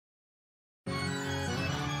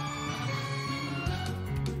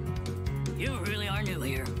You really are new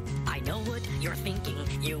here. I know what you're thinking.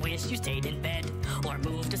 You wish you stayed in bed or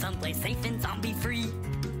moved to someplace safe and zombie-free.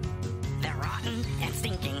 They're rotten and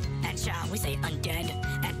stinking and, shall we say, undead,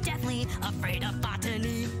 and deathly afraid of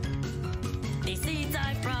botany. These seeds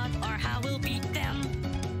I've brought are how we'll beat them.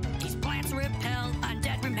 These plants repel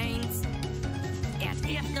undead remains, and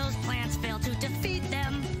if those plants fail to defeat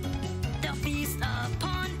them, they'll feast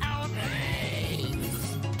upon our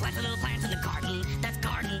brains. Plant the little plants in the garden, that's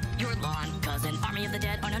garden your lawn, 'cause an army of the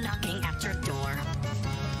dead are now knocking at your door.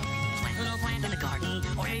 Plant a little plant in the garden,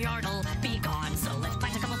 or your yard'll be gone, so let's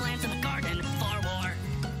plant a couple plants in the garden for war.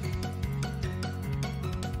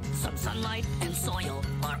 Some sunlight and soil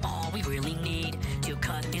are all we really need to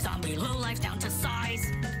cut these zombie lowlifes down to size.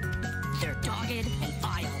 They're dogged and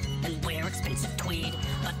vile and wear expensive tweed,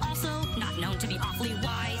 but also not known to be awfully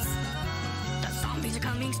wise. The zombies are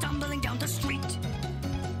coming stumbling down the street.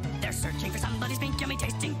 They're searching for somebody's pink, yummy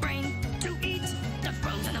tasting brain to eat. The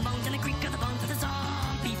groans and the moans and the creak of the bones of the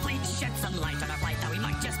zombie fleet shed some light on our plight that we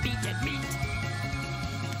might just be dead meat.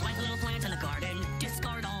 Plant little plants in the garden,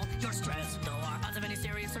 discard all your stress, though our odds of any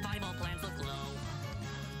serious survival plan